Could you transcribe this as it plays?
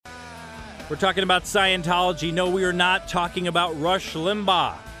We're talking about Scientology. No, we are not talking about Rush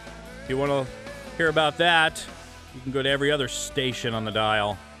Limbaugh. If you want to hear about that, you can go to every other station on the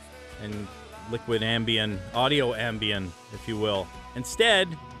dial and liquid Ambien, audio Ambien, if you will. Instead,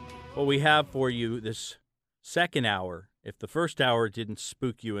 what we have for you this second hour, if the first hour didn't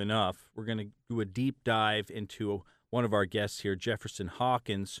spook you enough, we're going to do a deep dive into one of our guests here, Jefferson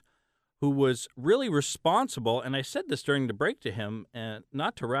Hawkins, who was really responsible, and I said this during the break to him, and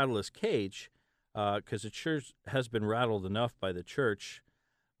not to rattle his cage, because it sure has been rattled enough by the church,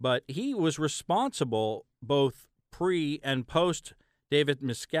 but he was responsible both pre and post David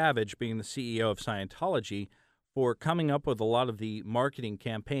Miscavige being the CEO of Scientology for coming up with a lot of the marketing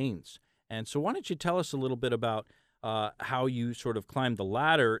campaigns. And so why don't you tell us a little bit about how you sort of climbed the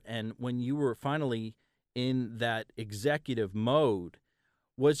ladder, and when you were finally in that executive mode,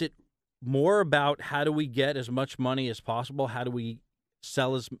 was it more about how do we get as much money as possible? How do we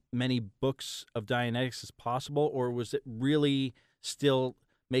sell as many books of Dianetics as possible? Or was it really still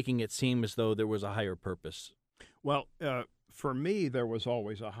making it seem as though there was a higher purpose? Well, for me, there was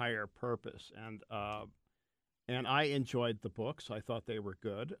always a higher purpose, and I enjoyed the books. I thought they were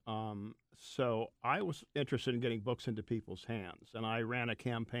good. So I was interested in getting books into people's hands, and I ran a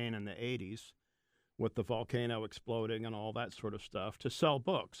campaign in the 80s with the volcano exploding and all that sort of stuff to sell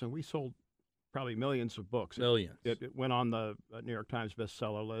books, and we sold probably millions of books. Millions. It went on the New York Times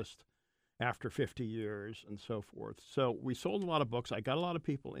bestseller list after 50 years and so forth. So we sold a lot of books. I got a lot of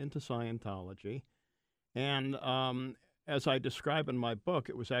people into Scientology, and as I describe in my book,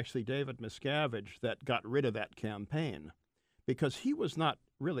 it was actually David Miscavige that got rid of that campaign because he was not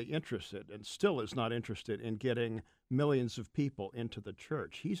really interested and still is not interested in getting millions of people into the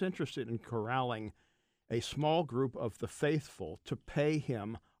church. He's interested in corralling a small group of the faithful to pay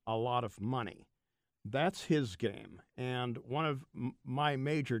him a lot of money. That's his game. And one of my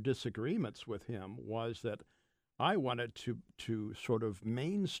major disagreements with him was that I wanted to sort of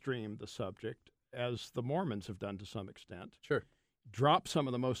mainstream the subject, as the Mormons have done to some extent. Sure. Drop some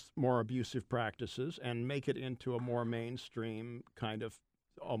of the more abusive practices and make it into a more mainstream kind of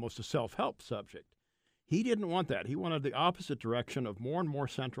almost a self-help subject. He didn't want that. He wanted the opposite direction of more and more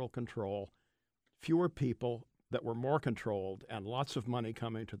central control, fewer people that were more controlled, and lots of money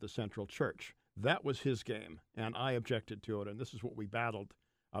coming to the central church. That was his game, and I objected to it, and this is what we battled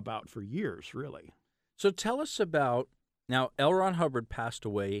about for years, really. So tell us about, now, L. Ron Hubbard passed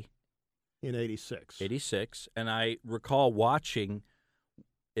away in 86. 86, and I recall watching,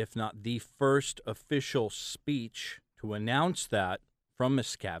 if not the first official speech to announce that from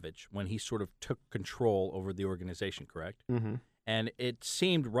Miscavige when he sort of took control over the organization, correct? Mm-hmm. And it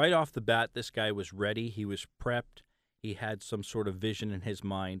seemed right off the bat this guy was ready, he was prepped, he had some sort of vision in his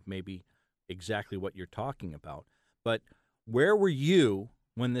mind, maybe exactly what you're talking about. But where were you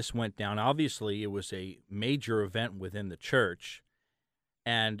when this went down? Obviously, it was a major event within the church.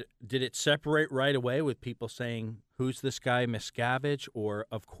 And did it separate right away with people saying, who's this guy, Miscavige? Or,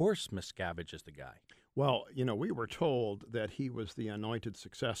 of course, Miscavige is the guy? Well, we were told that he was the anointed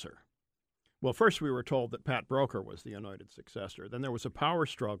successor. Well, first we were told that Pat Broeker was the anointed successor. Then there was a power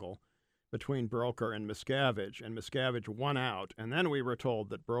struggle between Broeker and Miscavige won out. And then we were told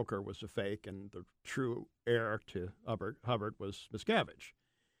that Broeker was a fake and the true heir to Hubbard was Miscavige.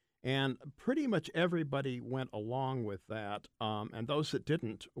 And pretty much everybody went along with that, and those that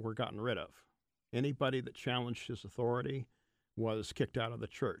didn't were gotten rid of. Anybody that challenged his authority was kicked out of the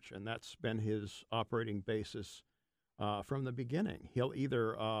church, and that's been his operating basis from the beginning. He'll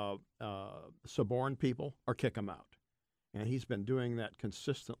either suborn people or kick them out, and he's been doing that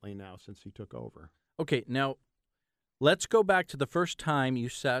consistently now since he took over. Okay, now let's go back to the first time you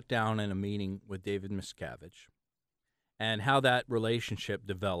sat down in a meeting with David Miscavige and how that relationship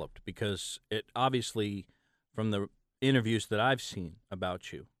developed, because it obviously, from the interviews that I've seen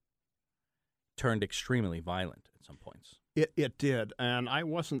about you, turned extremely violent at some points. It did, and I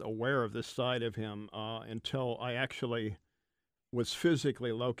wasn't aware of this side of him until I actually was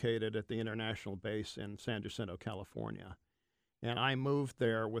physically located at the international base in San Jacinto, California. And I moved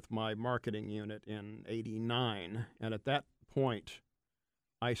there with my marketing unit in '89, and at that point,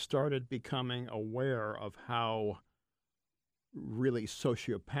 I started becoming aware of how really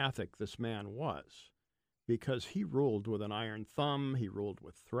sociopathic this man was, because he ruled with an iron thumb, he ruled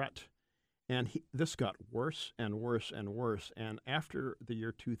with threat, and this got worse and worse and worse. And after the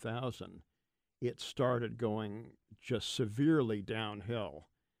year 2000, it started going just severely downhill.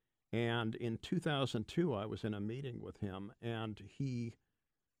 And in 2002, I was in a meeting with him, and he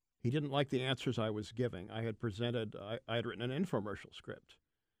didn't like the answers I was giving. I had written an infomercial script.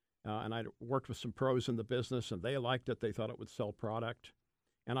 And I'd worked with some pros in the business, and they liked it. They thought it would sell product.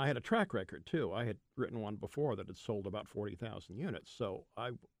 And I had a track record, too. I had written one before that had sold about 40,000 units, so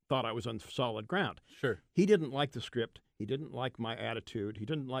I thought I was on solid ground. Sure. He didn't like the script. He didn't like my attitude. He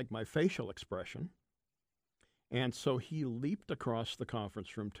didn't like my facial expression. And so he leaped across the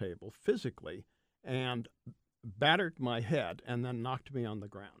conference room table physically and battered my head and then knocked me on the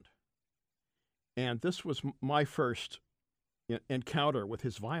ground. And this was my first encounter with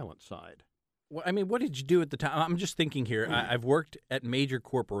his violent side. Well, I mean, what did you do at the time? I'm just thinking here. I've worked at major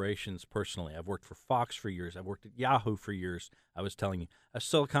corporations personally. I've worked for Fox for years. I've worked at Yahoo for years. I was telling you, a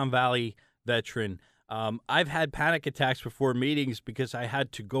Silicon Valley veteran. I've had panic attacks before meetings because I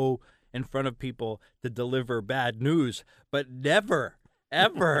had to go in front of people to deliver bad news, but never,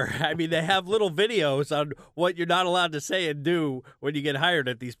 ever. I mean, they have little videos on what you're not allowed to say and do when you get hired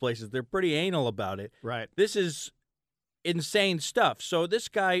at these places. They're pretty anal about it. Right. This is insane stuff. So this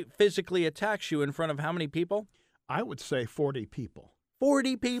guy physically attacks you in front of how many people? I would say 40 people.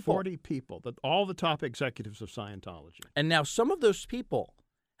 40 people. 40 people. All the top executives of Scientology. And now some of those people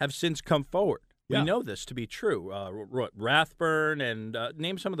have since come forward. Yeah. We know this to be true. Rathburn and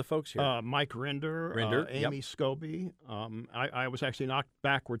name some of the folks here. Mike Rinder, Amy Scobie. I was actually knocked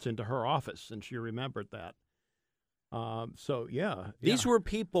backwards into her office, and she remembered that. These were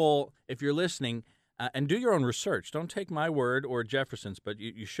people, if you're listening, and do your own research. Don't take my word or Jefferson's, but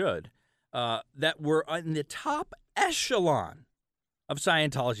you should, that were in the top echelon of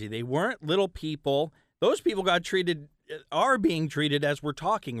Scientology. They weren't little people. Those people are being treated as we're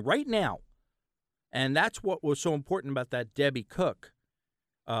talking right now. And that's what was so important about that Debbie Cook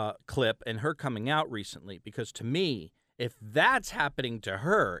clip and her coming out recently. Because to me, if that's happening to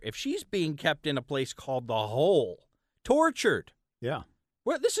her, if she's being kept in a place called the Hole, tortured. Yeah.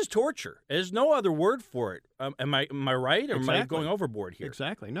 Well, this is torture. There's no other word for it. Am I right, or Exactly. am I going overboard here?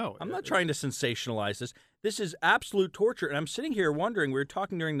 Exactly. No. I'm not trying to sensationalize this. This is absolute torture. And I'm sitting here wondering, we were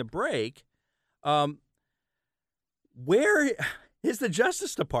talking during the break, where is the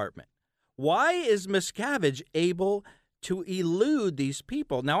Justice Department? Why is Miscavige able to elude these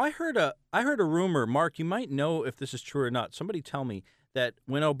people? Now, I heard a rumor, Mark, you might know if this is true or not. Somebody tell me that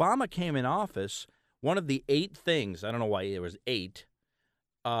when Obama came in office, one of the 8 things, I don't know why it was 8,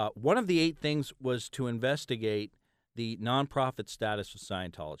 one of the 8 things was to investigate the nonprofit status of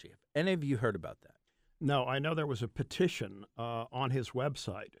Scientology. Have any of you heard about that? No, I know there was a petition on his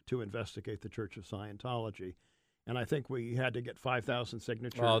website to investigate the Church of Scientology, and I think we had to get 5,000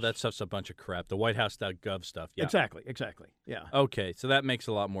 signatures. Oh, that stuff's a bunch of crap. The whitehouse.gov stuff. Yeah. Exactly. Yeah. Okay, so that makes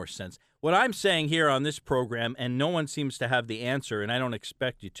a lot more sense. What I'm saying here on this program, and no one seems to have the answer, and I don't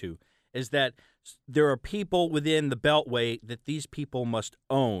expect you to, is that there are people within the Beltway that these people must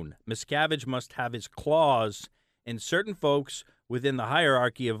own. Miscavige must have his claws in certain folks within the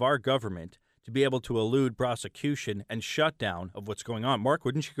hierarchy of our government to be able to elude prosecution and shutdown of what's going on. Mark,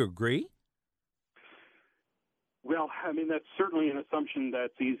 wouldn't you agree? Well, I mean, that's certainly an assumption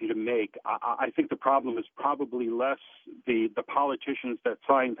that's easy to make. I think the problem is probably less the politicians that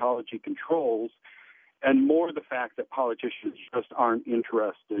Scientology controls and more the fact that politicians just aren't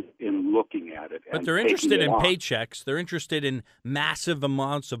interested in looking at it. But they're interested in paychecks. They're interested in massive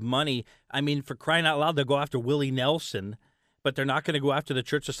amounts of money. I mean, for crying out loud, they'll go after Willie Nelson, but they're not going to go after the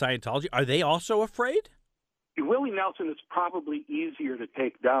Church of Scientology. Are they also afraid? Willie Nelson is probably easier to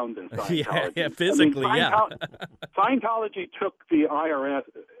take down than Scientology. Yeah, physically, Scientology took the IRS,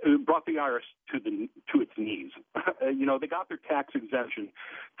 brought the IRS to its knees. They got their tax exemption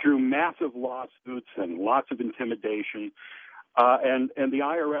through massive lawsuits and lots of intimidation, and the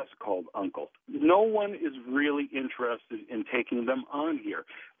IRS called uncle. No one is really interested in taking them on here.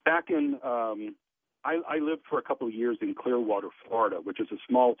 Back in, I lived for a couple of years in Clearwater, Florida, which is a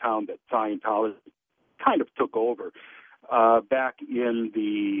small town that Scientology kind of took over back in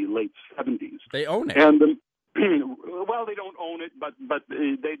the late 70s. They own it. And well, they don't own it, but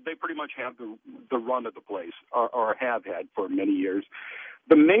they pretty much have the run of the place, or have had for many years.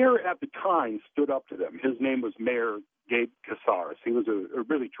 The mayor at the time stood up to them. His name was Mayor Gabe Casares. He was a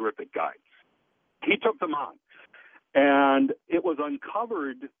really terrific guy. He took them on, and it was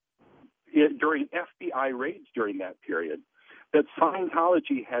uncovered during FBI raids during that period that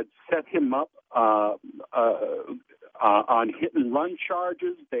Scientology had set him up on hit-and-run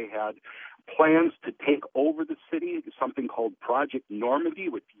charges. They had plans to take over the city, something called Project Normandy,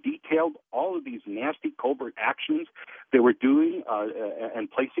 which detailed all of these nasty covert actions they were doing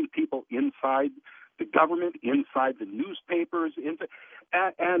and placing people inside the government, inside the newspapers.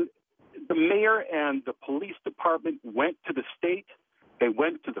 And the mayor and the police department went to the state, they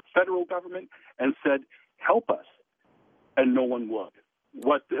went to the federal government and said, help us. And no one would.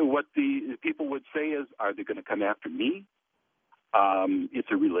 What the people would say is, are they going to come after me? it's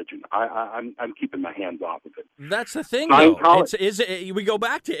a religion. I'm keeping my hands off of it. That's the thing, though. We go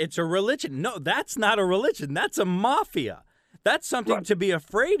back to it's a religion. No, that's not a religion. That's a mafia. That's something to be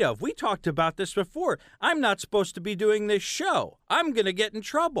afraid of. We talked about this before. I'm not supposed to be doing this show. I'm going to get in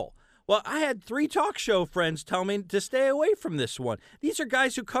trouble. Well, I had 3 talk show friends tell me to stay away from this one. These are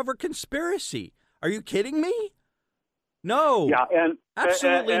guys who cover conspiracy. Are you kidding me? No. Yeah, and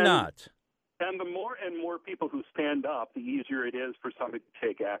absolutely not. And the more and more people who stand up, the easier it is for somebody to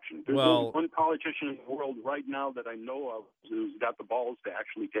take action. There's only one politician in the world right now that I know of who's got the balls to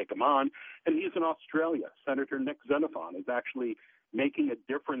actually take him on, and he's in Australia. Senator Nick Xenophon is actually making a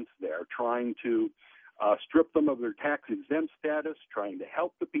difference there, trying to strip them of their tax-exempt status, trying to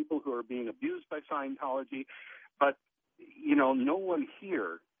help the people who are being abused by Scientology. But, no one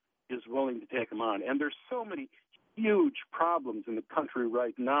here is willing to take him on. And there's so many huge problems in the country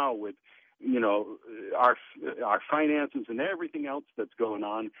right now with our finances and everything else that's going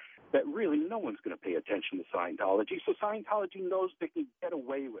on, that really no one's going to pay attention to Scientology. So Scientology knows they can get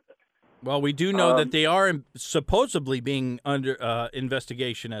away with it. Well, we do know that they are supposedly being under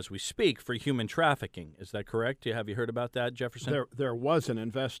investigation as we speak for human trafficking. Is that correct? Have you heard about that, Jefferson? There was an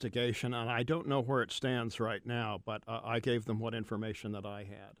investigation, and I don't know where it stands right now, but I gave them what information that I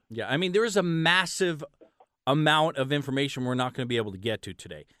had. Yeah, I mean, there is a massive amount of information we're not going to be able to get to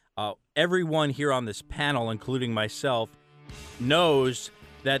today. Everyone here on this panel, including myself, knows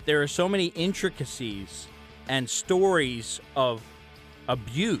that there are so many intricacies and stories of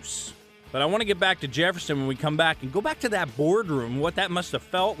abuse. But I want to get back to Jefferson when we come back and go back to that boardroom, what that must have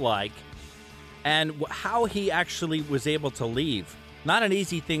felt like, and how he actually was able to leave. Not an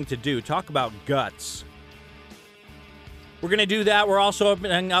easy thing to do. Talk about guts. We're going to do that. We're also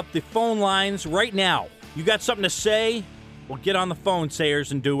opening up the phone lines right now. You got something to say? Well, get on the phone,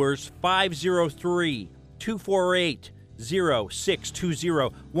 sayers and doers.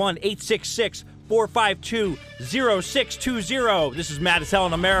 503-248-0620. 1-866-452-0620. This is Mad as Hell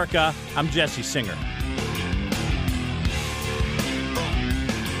in America. I'm Jesse Singer.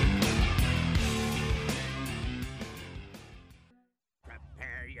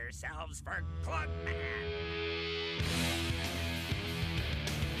 Prepare yourselves for Clubman.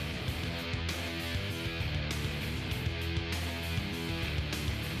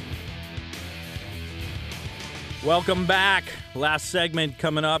 Welcome back. Last segment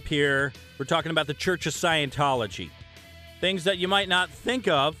coming up here. We're talking about the Church of Scientology. Things that you might not think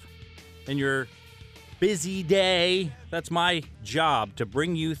of in your busy day. That's my job, to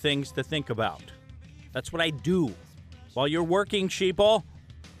bring you things to think about. That's what I do. While you're working, sheeple,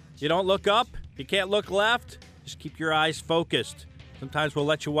 you don't look up, you can't look left, just keep your eyes focused. Sometimes we'll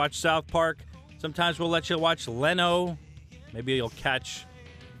let you watch South Park. Sometimes we'll let you watch Leno. Maybe you'll catch,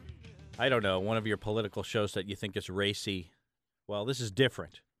 I don't know, one of your political shows that you think is racy. Well, this is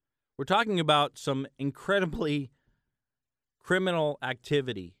different. We're talking about some incredibly criminal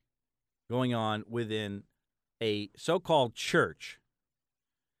activity going on within a so-called church.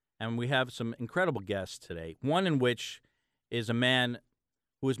 And we have some incredible guests today, one in which is a man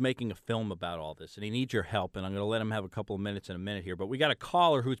who is making a film about all this, and he needs your help, and I'm going to let him have a couple of minutes in a minute here. But we got a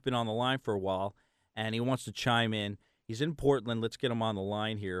caller who's been on the line for a while, and he wants to chime in. He's in Portland. Let's get him on the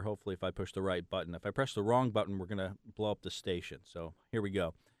line here, hopefully if I push the right button. If I press the wrong button, we're going to blow up the station. So here we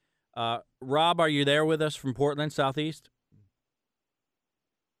go. Rob, are you there with us from Portland, Southeast?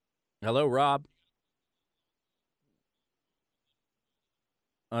 Hello, Rob.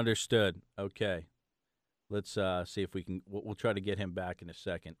 Understood. Okay. Let's see if we can. We'll try to get him back in a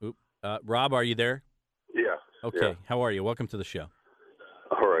second. Rob, are you there? Yeah. Okay. Yeah. How are you? Welcome to the show.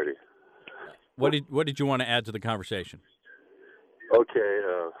 All righty. What did you want to add to the conversation? Okay.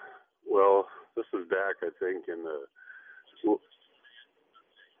 Well, this is back, I think, in the.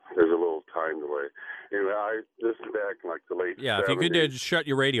 There's a little time delay. Anyway, this is back in like the late. Yeah. 70s. If you could just shut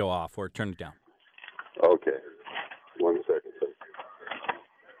your radio off or turn it down. Okay. 1 second.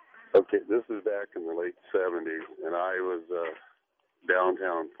 Okay, this is back in the late 70s, and I was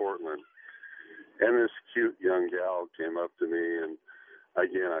downtown Portland, and this cute young gal came up to me, and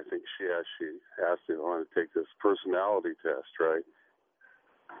again, I think she asked me if I wanted to take this personality test, right?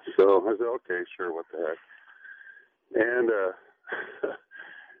 So I said, okay, sure, what the heck. And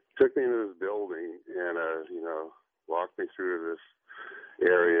took me into this building and, walked me through this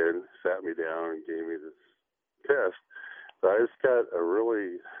area and sat me down and gave me this test. So I just got a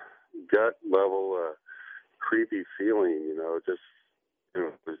really gut level creepy feeling, and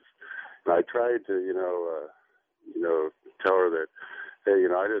I tried to, tell her that, hey,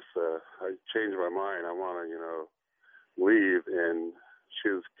 I changed my mind. I want to, leave. And she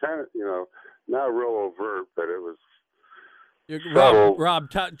was kind of, not real overt, but it was. Rob,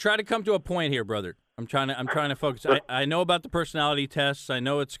 try to come to a point here, brother. I'm trying to focus. I know about the personality tests. I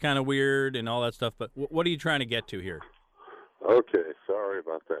know it's kind of weird and all that stuff, but what are you trying to get to here? Okay, sorry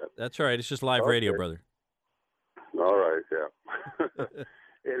about that. That's all right. It's just live radio, brother. All right, yeah.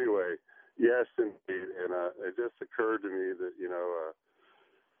 Anyway, yes, indeed. And it just occurred to me that,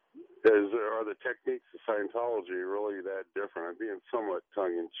 are the techniques of Scientology really that different? I'm being somewhat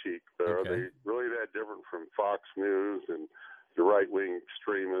tongue-in-cheek, but are they really that different from Fox News and the right-wing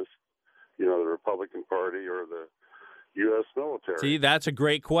extremists, the Republican Party or the U.S. military? See, that's a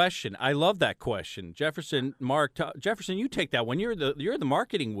great question. I love that question. Jefferson, Mark, Jefferson, you take that one. You're the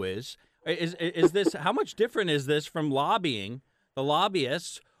marketing whiz. Is this, how much different is this from lobbying, the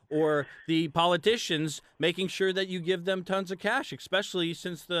lobbyists, or the politicians making sure that you give them tons of cash, especially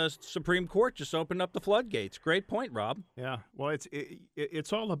since the Supreme Court just opened up the floodgates? Great point, Rob. Yeah, well,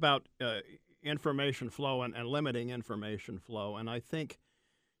 it's all about information flow and limiting information flow. And I think,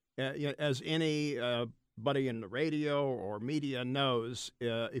 as anybody in the radio or media knows,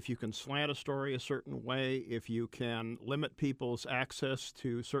 if you can slant a story a certain way, if you can limit people's access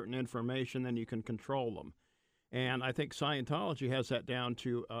to certain information, then you can control them. And I think Scientology has that down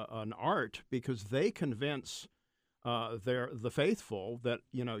to an art, because they convince the faithful that,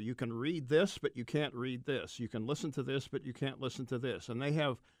 you can read this, but you can't read this. You can listen to this, but you can't listen to this. And they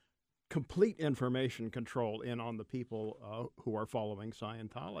have complete information control on the people who are following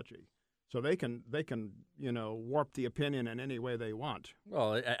Scientology. So they can warp the opinion in any way they want.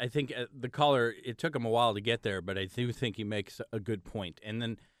 Well, I think the caller, it took him a while to get there, but I do think he makes a good point. And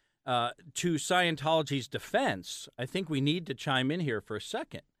then to Scientology's defense, I think we need to chime in here for a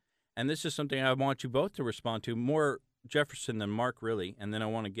second. And this is something I want you both to respond to, more Jefferson than Mark, really. And then I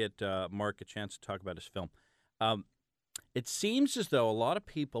want to get Mark a chance to talk about his film. It seems as though a lot of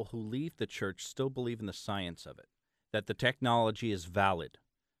people who leave the church still believe in the science of it, that the technology is valid,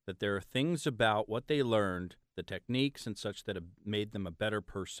 that there are things about what they learned, the techniques and such, that have made them a better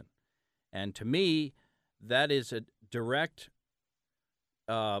person. And to me, that is a direct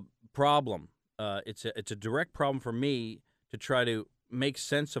problem. It's a direct problem for me to try to make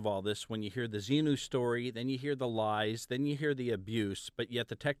sense of all this when you hear the Xenu story, then you hear the lies, then you hear the abuse, but yet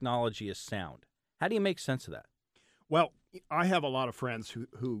the technology is sound. How do you make sense of that? Well, I have a lot of friends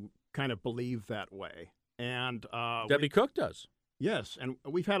who kind of believe that way. And Debbie Cook does. Yes, and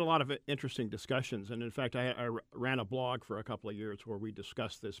we've had a lot of interesting discussions. And in fact, I ran a blog for a couple of years where we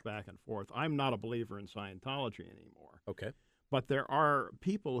discussed this back and forth. I'm not a believer in Scientology anymore. Okay. But there are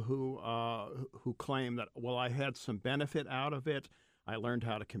people who claim that, well, I had some benefit out of it. I learned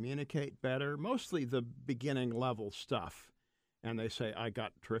how to communicate better, mostly the beginning level stuff. And they say, I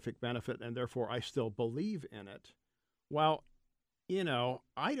got terrific benefit, and therefore I still believe in it. Well,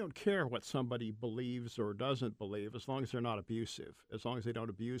 I don't care what somebody believes or doesn't believe, as long as they're not abusive, as long as they don't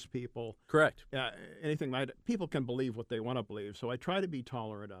abuse people. Correct. Anything like that. People can believe what they want to believe, so I try to be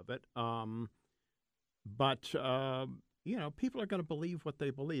tolerant of it. But people are going to believe what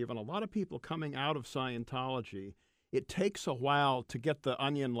they believe. And a lot of people coming out of Scientology, it takes a while to get the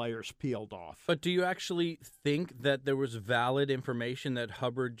onion layers peeled off. But do you actually think that there was valid information that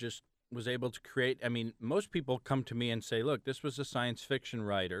Hubbard just was able to create? I mean, most people come to me and say, look, this was a science fiction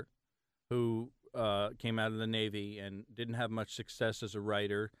writer who came out of the Navy and didn't have much success as a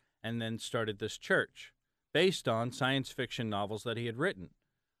writer, and then started this church based on science fiction novels that he had written.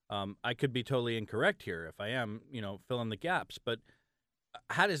 I could be totally incorrect here. If I am, fill in the gaps. But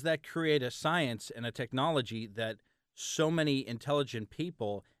how does that create a science and a technology that so many intelligent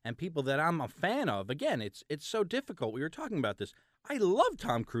people and people that I'm a fan of, again, it's so difficult. We were talking about this. I love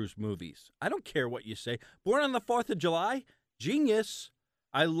Tom Cruise movies. I don't care what you say. Born on the 4th of July, genius.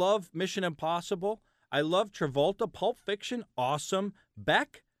 I love Mission Impossible. I love Travolta, Pulp Fiction, awesome.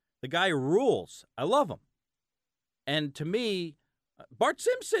 Beck, the guy rules. I love him. And to me, Bart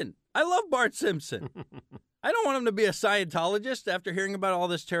Simpson. I love Bart Simpson. I don't want him to be a Scientologist after hearing about all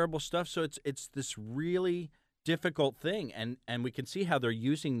this terrible stuff. So it's this really difficult thing. And we can see how they're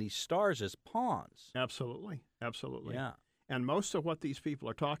using these stars as pawns. Absolutely. Absolutely. Yeah. And most of what these people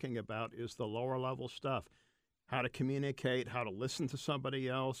are talking about is the lower level stuff. How to communicate, how to listen to somebody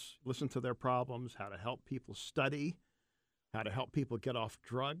else, listen to their problems, how to help people study, how to help people get off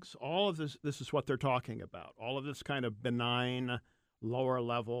drugs. All of this is what they're talking about. All of this kind of benign, lower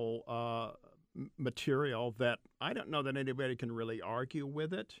level material that I don't know that anybody can really argue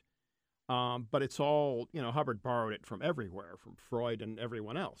with it. But it's all, Hubbard borrowed it from everywhere, from Freud and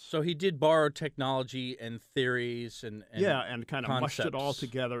everyone else. So he did borrow technology and theories and and kind of mushed it all concepts.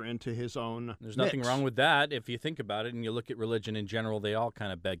 together into his own There's nothing mix. wrong with that if you think about it, and you look at religion in general. They all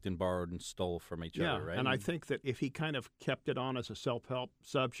kind of begged and borrowed and stole from each other, right? And I think that if he kind of kept it on as a self-help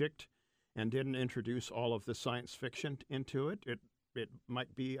subject and didn't introduce all of the science fiction into it, it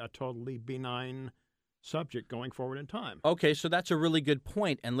might be a totally benign subject going forward in time. Okay, so that's a really good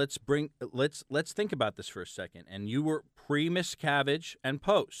point, and let's think about this for a second. And you were pre-Miscavige and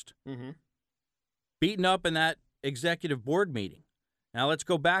post, beaten up in that executive board meeting. Now let's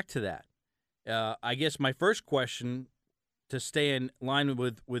go back to that. I guess my first question, to stay in line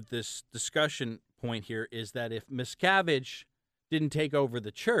with this discussion point here, is that if Miscavige didn't take over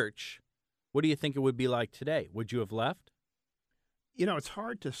the church, what do you think it would be like today? Would you have left? It's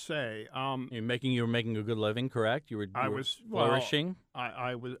hard to say. You were making a good living, correct? You were flourishing.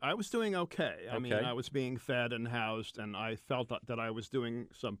 I was doing okay. I mean, I was being fed and housed, and I felt that I was doing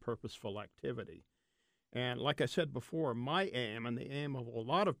some purposeful activity. And like I said before, my aim and the aim of a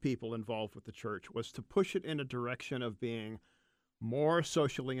lot of people involved with the church was to push it in a direction of being more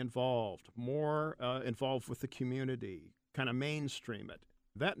socially involved, more involved with the community, kind of mainstream it.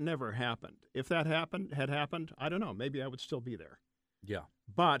 That never happened. If that had happened, I don't know. Maybe I would still be there. Yeah.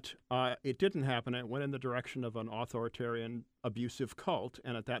 But it didn't happen. It went in the direction of an authoritarian, abusive cult.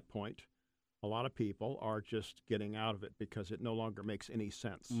 And at that point, a lot of people are just getting out of it because it no longer makes any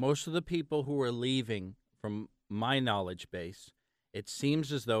sense. Most of the people who are leaving, from my knowledge base, it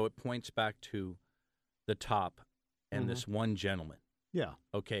seems as though it points back to the top and this one gentleman. Yeah.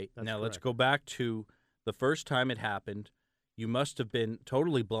 Okay. That's now let's correct. go back to the first time it happened. You must have been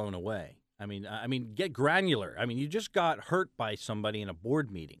totally blown away. I mean, get granular. I mean, you just got hurt by somebody in a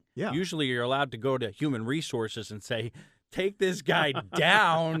board meeting. Yeah. Usually you're allowed to go to human resources and say, take this guy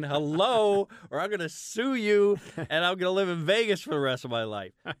down, hello, or I'm going to sue you, and I'm going to live in Vegas for the rest of my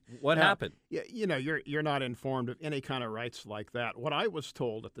life. What happened? Yeah, you're not informed of any kind of rights like that. What I was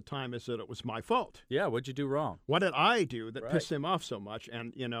told at the time is that it was my fault. Yeah, what'd you do wrong? What did I do that Right. pissed him off so much?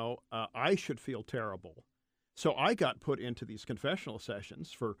 And, I should feel terrible. So I got put into these confessional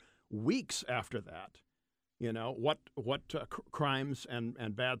sessions for weeks after that. What crimes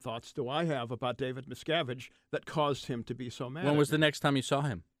and bad thoughts do I have about David Miscavige that caused him to be so mad? When was the next time you saw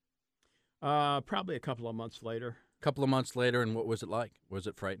him? Probably a couple of months later. A couple of months later, and what was it like? Was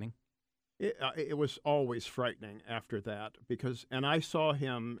it frightening? It was always frightening after that and I saw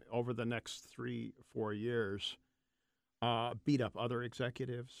him over the next 3-4 years beat up other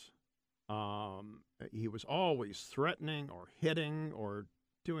executives. He was always threatening or hitting or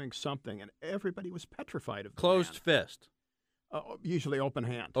doing something, and everybody was petrified of the Closed man. fist. Usually open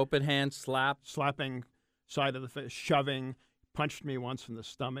hand. Open hand, slap. Slapping side of the face, shoving, punched me once in the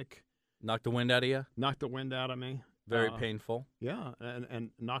stomach, Knocked the wind out of you? knocked the wind out of me. Very painful. Yeah, and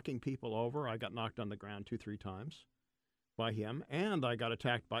knocking people over. I got knocked on the ground 2-3 times by him, and I got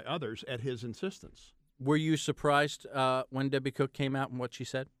attacked by others at his insistence. Were you surprised when Debbie Cook came out and what she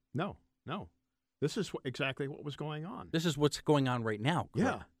said? No. This is exactly what was going on. This is what's going on right now.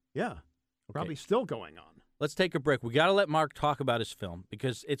 correct? Yeah. Probably still going on. Let's take a break. We got to let Mark talk about his film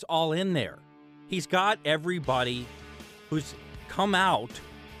because it's all in there. He's got everybody who's come out,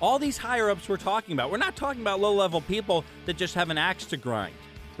 all these higher-ups we're talking about. We're not talking about low-level people that just have an axe to grind.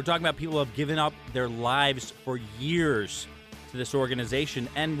 We're talking about people who have given up their lives for years to this organization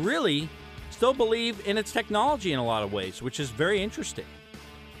and really still believe in its technology in a lot of ways, which is very interesting.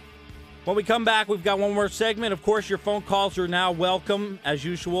 When we come back, we've got one more segment. Of course, your phone calls are now welcome, as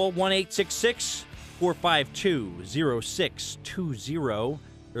usual, 1-866-452-0620.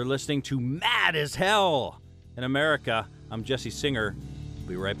 You're listening to Mad as Hell in America. I'm Jesse Singer. We'll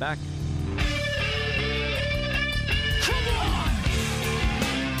be right back.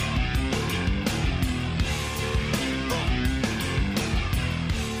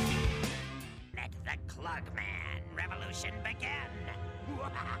 Let the Clugman revolution begin.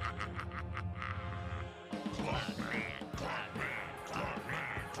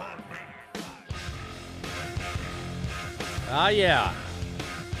 Ah, yeah.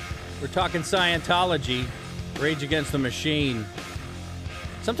 We're talking Scientology, Rage Against the Machine.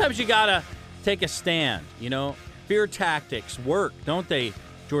 Sometimes you gotta take a stand, Fear tactics work, don't they,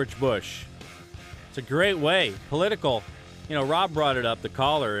 George Bush? It's a great way. Political. Rob brought it up, the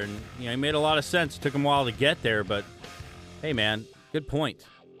caller, and he made a lot of sense. It took him a while to get there, but hey, man, good point.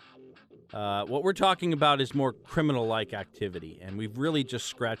 What we're talking about is more criminal-like activity, and we've really just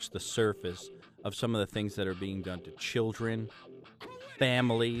scratched the surface of some of the things that are being done to children,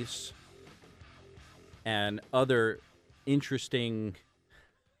 families, and other interesting,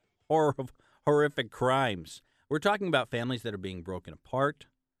 horrific crimes. We're talking about families that are being broken apart.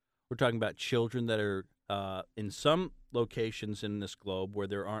 We're talking about children that are in some locations in this globe where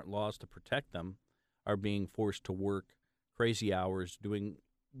there aren't laws to protect them, are being forced to work crazy hours doing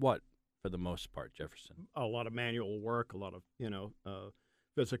what for the most part, Jefferson? A lot of manual work, a lot of,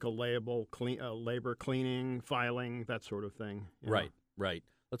 physical labor, cleaning, filing, that sort of thing. Right.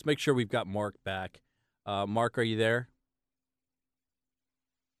 Let's make sure we've got Mark back. Mark, are you there?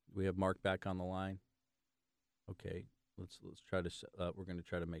 We have Mark back on the line. Okay, let's try to. We're going to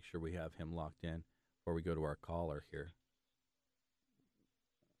try to make sure we have him locked in before we go to our caller here.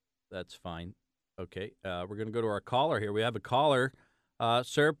 That's fine. Okay, we're going to go to our caller here. We have a caller,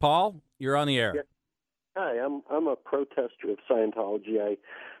 sir. Paul, you're on the air. Yeah. Hi, I'm a protester of Scientology. I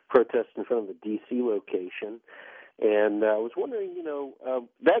protest in front of the D.C. location, and I was wondering,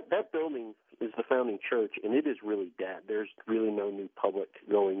 that building is the founding church, and it is really dead. There's really no new public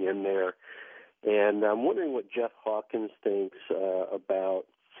going in there, and I'm wondering what Jeff Hawkins thinks about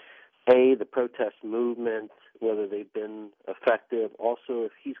the protest movement, whether they've been effective. Also,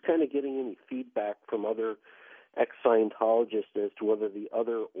 if he's kind of getting any feedback from other ex-Scientologists as to whether the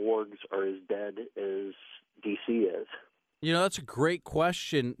other orgs are as dead as D.C. is. That's a great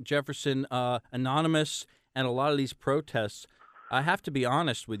question, Jefferson. Anonymous and a lot of these protests, I have to be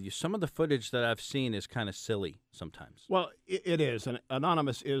honest with you, some of the footage that I've seen is kind of silly sometimes. Well, it is, and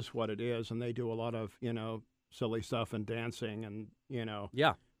Anonymous is what it is, and they do a lot of, silly stuff and dancing and,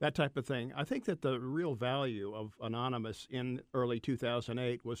 that type of thing. I think that the real value of Anonymous in early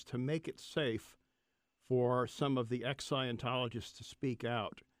 2008 was to make it safe for some of the ex-Scientologists to speak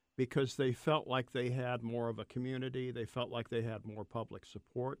out because they felt like they had more of a community, they felt like they had more public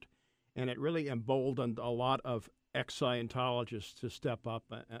support, and it really emboldened a lot of ex-Scientologists to step up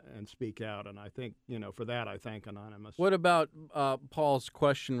and speak out, and I think, for that I thank Anonymous. What about Paul's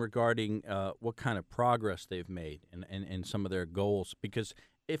question regarding what kind of progress they've made in some of their goals? Because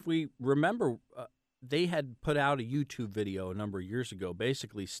if we remember, they had put out a YouTube video a number of years ago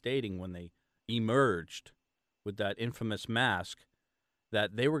basically stating when they emerged with that infamous mask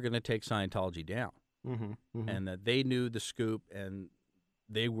that they were going to take Scientology down, and that they knew the scoop and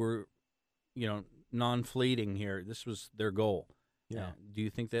they were, non-fleeting here. This was their goal. Yeah. Do you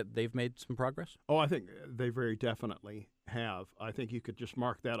think that they've made some progress? Oh, I think they very definitely have. I think you could just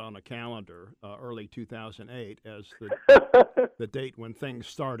mark that on a calendar, early 2008, as the date when things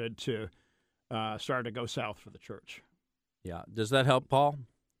started to go south for the church. Yeah. Does that help, Paul?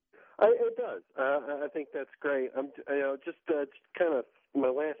 It does. I think that's great. Just kind of my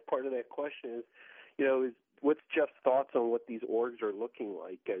last part of that question is, what's Jeff's thoughts on what these orgs are looking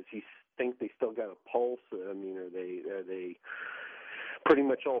like? Does he think they still got a pulse? I mean, are they pretty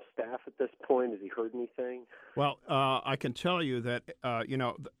much all staff at this point? Has he heard anything? Well, I can tell you that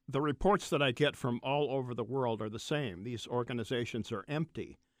the reports that I get from all over the world are the same. These organizations are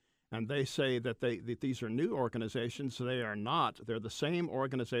empty. And they say that these are new organizations. They are not. They're the same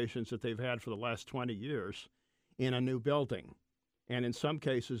organizations that they've had for the last 20 years in a new building. And in some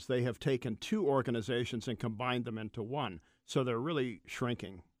cases, they have taken two organizations and combined them into one. So they're really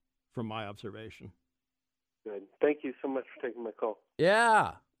shrinking, from my observation. Good. Thank you so much for taking my call.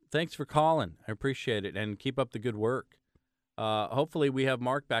 Yeah. Thanks for calling. I appreciate it. And keep up the good work. Hopefully we have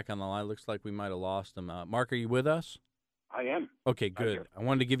Mark back on the line. Looks like we might have lost him. Mark, are you with us? I am. Okay, good. I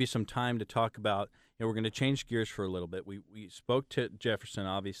wanted to give you some time to talk about, we're going to change gears for a little bit. We spoke to Jefferson,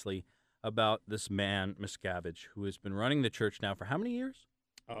 obviously, about this man, Miscavige, who has been running the church now for how many years?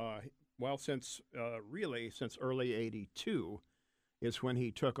 Well, since early 82 is when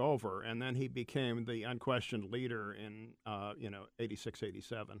he took over, and then he became the unquestioned leader in, 86,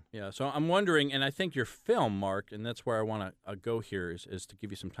 87. Yeah, so I'm wondering, and I think your film, Mark, and that's where I want to go here, is to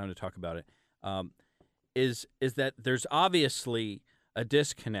give you some time to talk about it, is that there's obviously a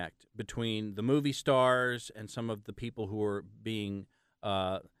disconnect between the movie stars and some of the people who are being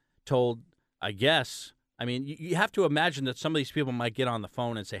told, I guess. I mean, you have to imagine that some of these people might get on the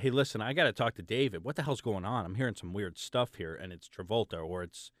phone and say, hey, listen, I got to talk to David. What the hell's going on? I'm hearing some weird stuff here, and it's Travolta or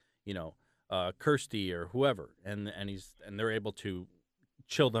it's, Kirsty or whoever, and they're able to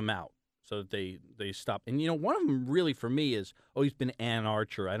chill them out so that they stop. And, one of them really for me is, he's been Ann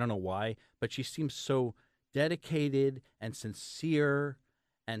Archer. I don't know why, but she seems so dedicated and sincere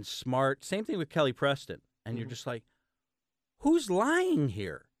and smart. Same thing with Kelly Preston. And you're just like, who's lying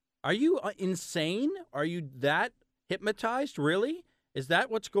here? Are you insane? Are you that hypnotized? Really? Is that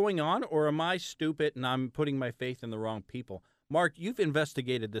what's going on? Or am I stupid and I'm putting my faith in the wrong people? Mark, you've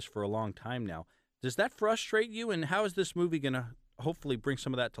investigated this for a long time now. Does that frustrate you? And how is this movie going to hopefully bring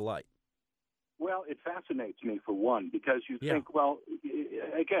some of that to light? Well, it fascinates me, for one, because you Yeah. think, well,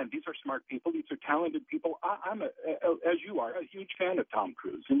 again, these are smart people. These are talented people. I'm, as you are, a huge fan of Tom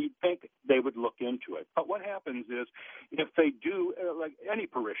Cruise, and you'd think they would look into it. But what happens is, if they do, like any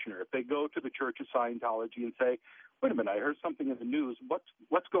parishioner, if they go to the Church of Scientology and say, wait a minute, I heard something in the news.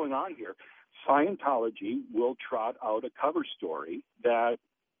 What's going on here? Scientology will trot out a cover story that,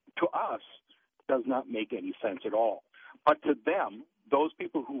 to us, does not make any sense at all. But to them, those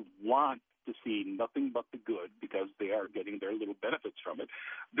people who want to see nothing but the good because they are getting their little benefits from it,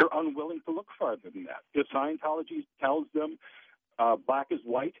 they're unwilling to look farther than that. If Scientology tells them black is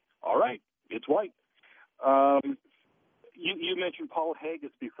white, all right, it's white. You mentioned Paul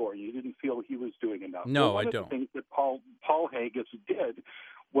Haggis before. You didn't feel he was doing enough. No, one I of don't. the things that Paul Haggis did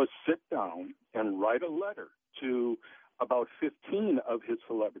was sit down and write a letter to about 15 of his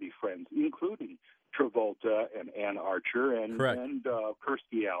celebrity friends, including Travolta and Ann Archer and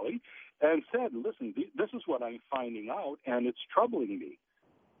Kirstie Alley, and said, listen, this is what I'm finding out, and it's troubling me.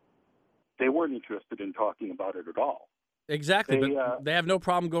 They weren't interested in talking about it at all. Exactly, but they have no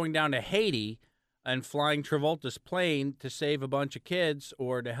problem going down to Haiti and flying Travolta's plane to save a bunch of kids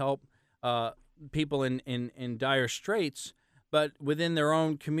or to help people in dire straits. But within their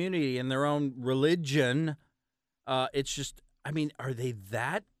own community and their own religion, it's just, I mean, are they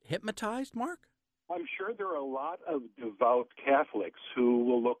that hypnotized, Mark? I'm sure there are a lot of devout Catholics who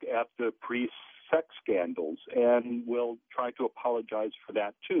will look at the pre-sex scandals and will try to apologize for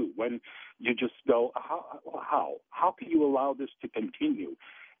that too. When you just go, how can you allow this to continue?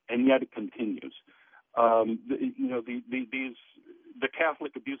 And yet it continues. The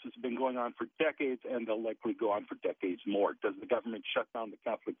Catholic abuses have been going on for decades, and they'll likely go on for decades more. Does the government shut down the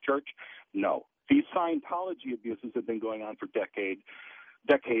Catholic Church? No. These Scientology abuses have been going on for decades,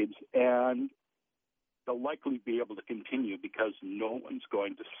 and they'll likely be able to continue because no one's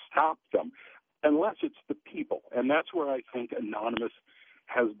going to stop them unless it's the people. And that's where I think Anonymous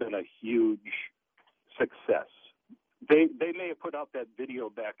has been a huge success. They may have put out that video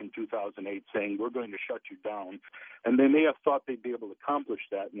back in 2008 saying, we're going to shut you down, and they may have thought they'd be able to accomplish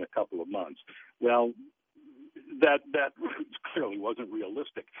that in a couple of months. Well, that clearly wasn't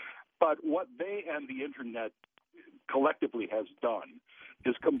realistic. But what they and the Internet collectively has done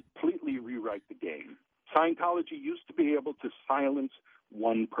is completely rewrite the game. Scientology used to be able to silence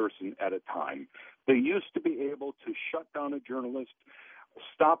one person at a time. They used to be able to shut down a journalist,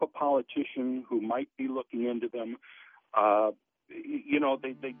 stop a politician who might be looking into them.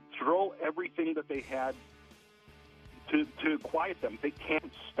 They throw everything that they had to quiet them. They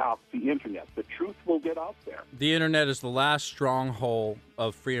can't stop the Internet. The truth will get out there. The Internet is the last stronghold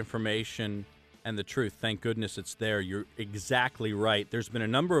of free information and the truth. Thank goodness it's there. You're exactly right. There's been a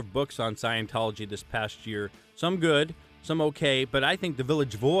number of books on Scientology this past year. Some good, some okay, but I think the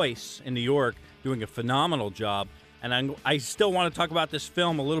Village Voice in New York doing a phenomenal job. And I still want to talk about this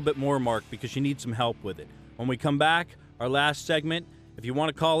film a little bit more, Mark, because you need some help with it. When we come back, our last segment, if you want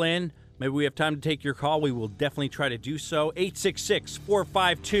to call in, maybe we have time to take your call. We will definitely try to do so.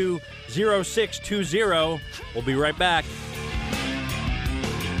 866-452-0620. We'll be right back.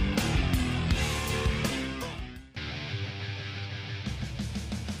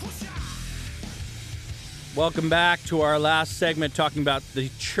 Welcome back to our last segment talking about the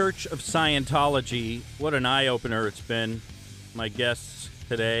Church of Scientology. What an eye-opener it's been. My guests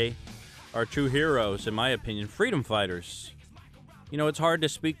today are true heroes, in my opinion, freedom fighters. You know, it's hard to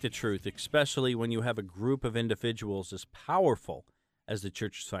speak the truth, especially when you have a group of individuals as powerful as the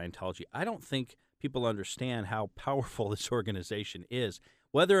Church of Scientology. I don't think people understand how powerful this organization is,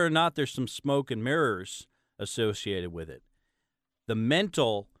 whether or not there's some smoke and mirrors associated with it. The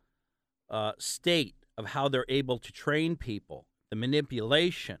mental state of how they're able to train people, the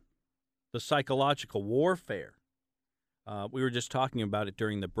manipulation, the psychological warfare. We were just talking about it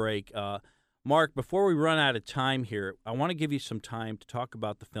during the break. Mark, before we run out of time here, I want to give you some time to talk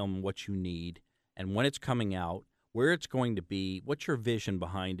about the film and what you need and when it's coming out, where it's going to be, what's your vision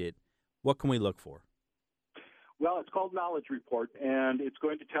behind it, what can we look for? Well, it's called Knowledge Report, and it's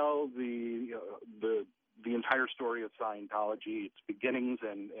going to tell the entire story of Scientology, its beginnings,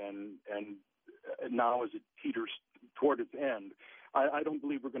 and now as it teeters toward its end. I don't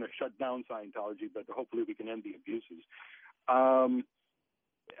believe we're going to shut down Scientology, but hopefully we can end the abuses. I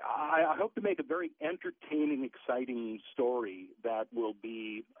hope to make a very entertaining, exciting story that will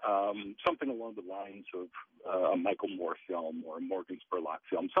be something along the lines of a Michael Moore film or a Morgan Spurlock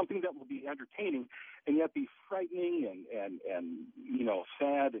film, something that will be entertaining and yet be frightening and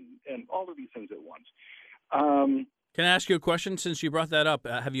sad and all of these things at once. Can I ask you a question since you brought that up?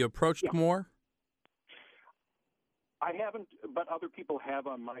 Have you approached Moore? I haven't, but other people have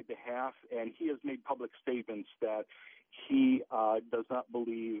on my behalf, and he has made public statements that he does not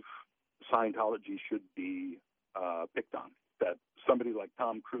believe Scientology should be picked on, that somebody like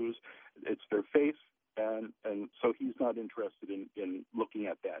Tom Cruise, it's their faith, and so he's not interested in looking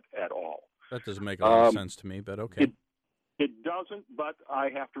at that at all. That doesn't make a lot of sense to me, but okay. It doesn't, but I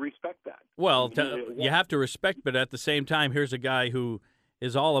have to respect that. Well, you have to respect, but at the same time, here's a guy who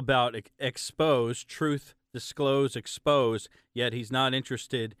is all about expose, truth, disclose, expose, yet he's not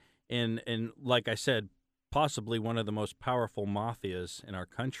interested in, like I said, possibly one of the most powerful mafias in our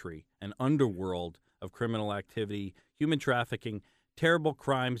country, an underworld of criminal activity, human trafficking, terrible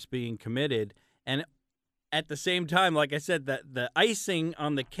crimes being committed. And at the same time, like I said, the icing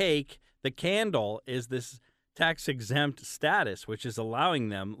on the cake, the candle, is this tax-exempt status, which is allowing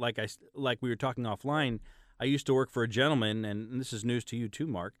them, like we were talking offline, I used to work for a gentleman, and this is news to you too,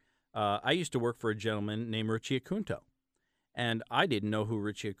 Mark. I used to work for a gentleman named Richie Acunto, and I didn't know who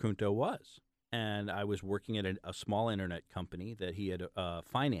Richie Acunto was. And I was working at a small internet company that he had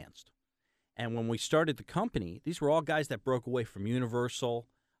financed. And when we started the company, these were all guys that broke away from Universal,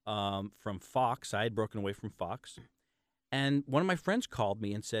 from Fox. I had broken away from Fox. And one of my friends called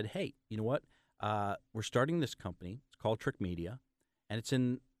me and said, hey, you know what? We're starting this company. It's called Trick Media, and it's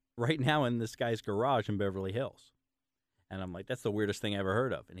right now in this guy's garage in Beverly Hills. And I'm like, that's the weirdest thing I ever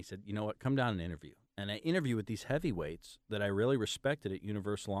heard of. And he said, you know what? Come down and interview. And I interviewed with these heavyweights that I really respected at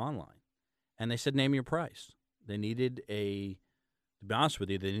Universal Online. And they said, name your price. They needed to be honest with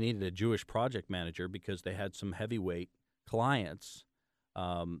you, they needed a Jewish project manager because they had some heavyweight clients,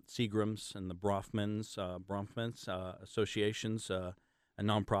 Seagrams and the Bronfmans associations, and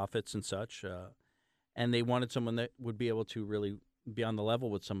nonprofits and such. And they wanted someone that would be able to really be on the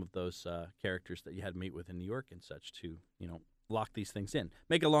level with some of those characters that you had to meet with in New York and such to, lock these things in.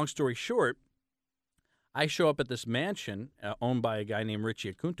 Make a long story short, I show up at this mansion owned by a guy named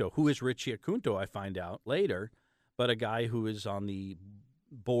Richie Acunto. Who is Richie Acunto, I find out later, but a guy who is on the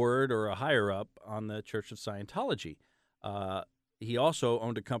board or a higher-up on the Church of Scientology. He also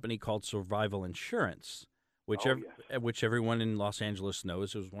owned a company called Survival Insurance, which everyone in Los Angeles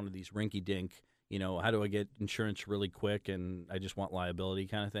knows. It was one of these rinky-dink, how do I get insurance really quick and I just want liability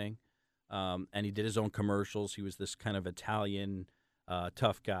kind of thing. And he did his own commercials. He was this kind of Italian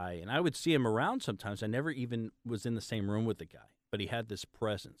tough guy. And I would see him around sometimes. I never even was in the same room with the guy, but he had this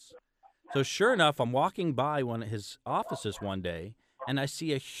presence. So sure enough, I'm walking by one of his offices one day, and I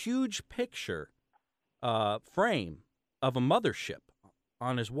see a huge picture frame of a mothership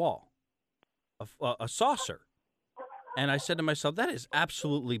on his wall, a saucer. And I said to myself, that is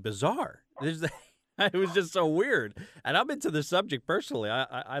absolutely bizarre. It was just so weird. And I'm into the subject personally.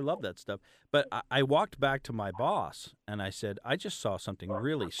 I love that stuff. But I walked back to my boss, and I said, I just saw something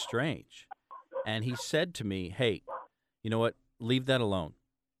really strange. And he said to me, hey, you know what? Leave that alone.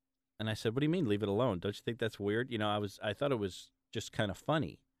 And I said, what do you mean, leave it alone? Don't you think that's weird? I thought it was just kind of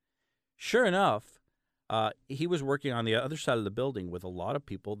funny. Sure enough, he was working on the other side of the building with a lot of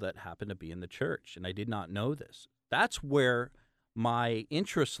people that happened to be in the church, and I did not know this. That's where my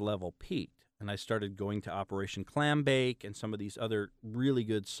interest level peaked. And I started going to Operation Clambake and some of these other really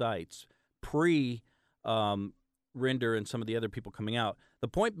good sites, Rinder and some of the other people coming out. The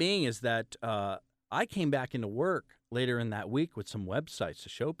point being is that I came back into work later in that week with some websites to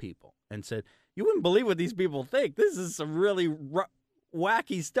show people and said, you wouldn't believe what these people think. This is some really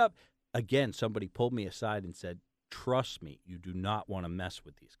wacky stuff. Again, somebody pulled me aside and said, trust me, you do not want to mess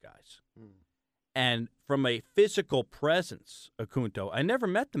with these guys. And from a physical presence, Acunto, I never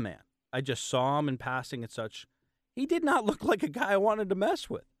met the man. I just saw him in passing and such. He did not look like a guy I wanted to mess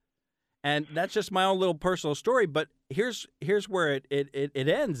with. And that's just my own little personal story. But here's where it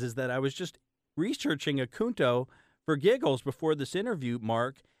ends, is that I was just researching Acunto for giggles before this interview,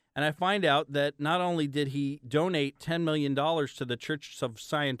 Mark, and I find out that not only did he donate $10 million to the Church of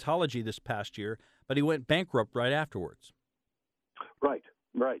Scientology this past year, but he went bankrupt right afterwards.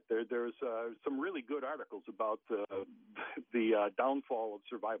 Right. There's some really good articles about the downfall of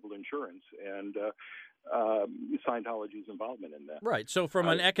survival insurance and Scientology's involvement in that. Right. So from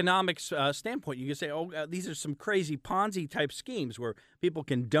an economics standpoint, you can say, these are some crazy Ponzi-type schemes where people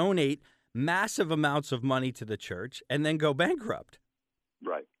can donate massive amounts of money to the church and then go bankrupt.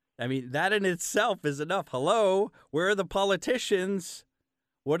 Right. I mean, that in itself is enough. Hello? Where are the politicians?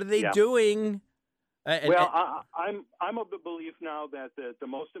 What are they doing? I'm of the belief now that the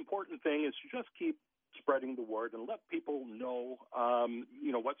most important thing is to just keep spreading the word and let people know,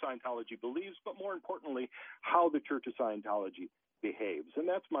 what Scientology believes, but more importantly, how the Church of Scientology behaves. And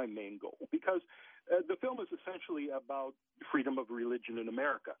that's my main goal, because the film is essentially about freedom of religion in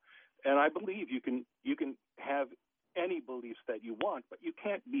America. And I believe you can have any beliefs that you want, but you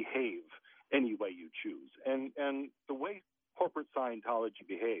can't behave any way you choose. And the way corporate Scientology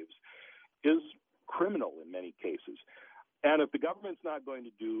behaves is criminal in many cases. And if the government's not going to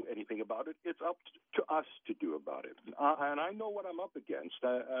do anything about it, it's up to us to do about it. And I know what I'm up against.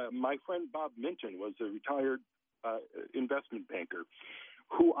 My friend Bob Minton was a retired investment banker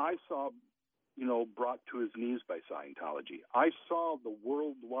who I saw, brought to his knees by Scientology. I saw the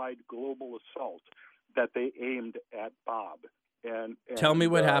worldwide global assault that they aimed at Bob. And tell me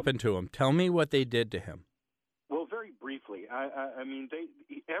what happened to him. Tell me what they did to him. Well, very briefly, I mean,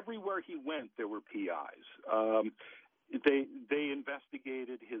 everywhere he went, there were PIs. They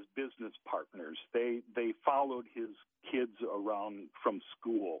investigated his business partners. They followed his kids around from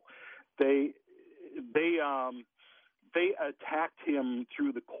school. They attacked him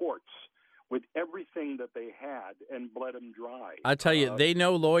through the courts with everything that they had and bled him dry. I tell you, they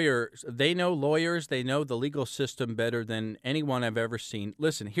know lawyers. They know lawyers. They know the legal system better than anyone I've ever seen.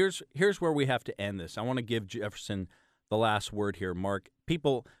 Listen, here's where we have to end this. I want to give Jefferson the last word here, Mark.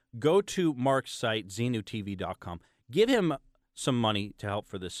 People, go to Mark's site, zenutv.com. Give him some money to help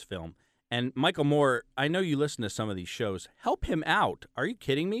for this film. And Michael Moore, I know you listen to some of these shows. Help him out. Are you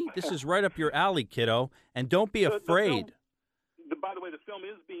kidding me? This is right up your alley, kiddo. And don't be afraid. By the way, the film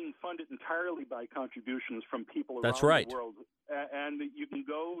is being funded entirely by contributions from people around That's right. the world. And you can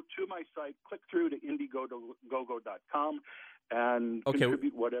go to my site, click through to indiegogo.com, and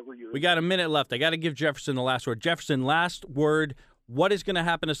contribute whatever you're... We got a minute left. I got to give Jefferson the last word. Jefferson, last word. What is going to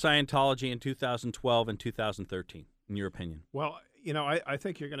happen to Scientology in 2012 and 2013, in your opinion? Well, I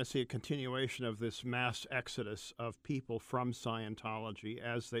think you're going to see a continuation of this mass exodus of people from Scientology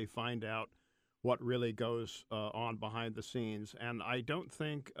as they find out what really goes on behind the scenes. And I don't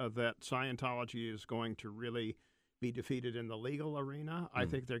think that Scientology is going to really be defeated in the legal arena. I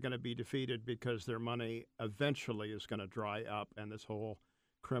think they're going to be defeated because their money eventually is going to dry up and this whole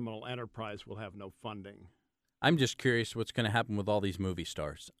criminal enterprise will have no funding. I'm just curious what's going to happen with all these movie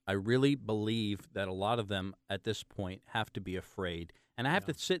stars. I really believe that a lot of them at this point have to be afraid. And I have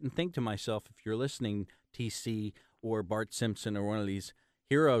to sit and think to myself, if you're listening, TC or Bart Simpson or one of these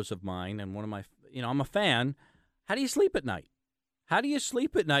heroes of mine, and one of my, I'm a fan. How do you sleep at night? How do you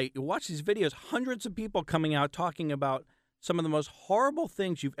sleep at night? You watch these videos, hundreds of people coming out talking about some of the most horrible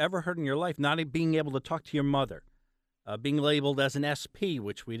things you've ever heard in your life, not being able to talk to your mother, being labeled as an SP,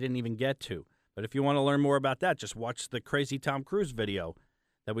 which we didn't even get to. But if you want to learn more about that, just watch the crazy Tom Cruise video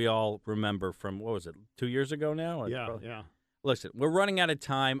that we all remember from, 2 years ago now? Yeah. Listen, we're running out of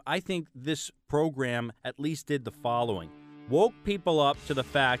time. I think this program at least did the following. Woke people up to the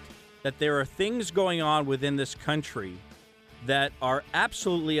fact that there are things going on within this country that are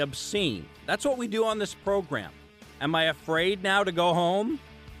absolutely obscene. That's what we do on this program. Am I afraid now to go home?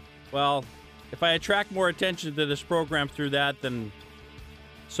 Well, if I attract more attention to this program through that, then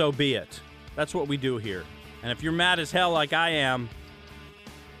so be it. That's what we do here. And if you're mad as hell like I am,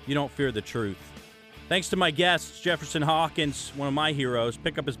 you don't fear the truth. Thanks to my guests, Jefferson Hawkins, one of my heroes.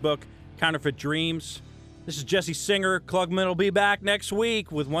 Pick up his book, Counterfeit Dreams. This is Jesse Singer. Klugman will be back next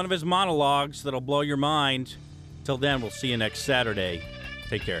week with one of his monologues that'll blow your mind. Till then, we'll see you next Saturday.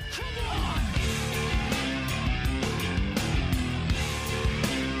 Take care.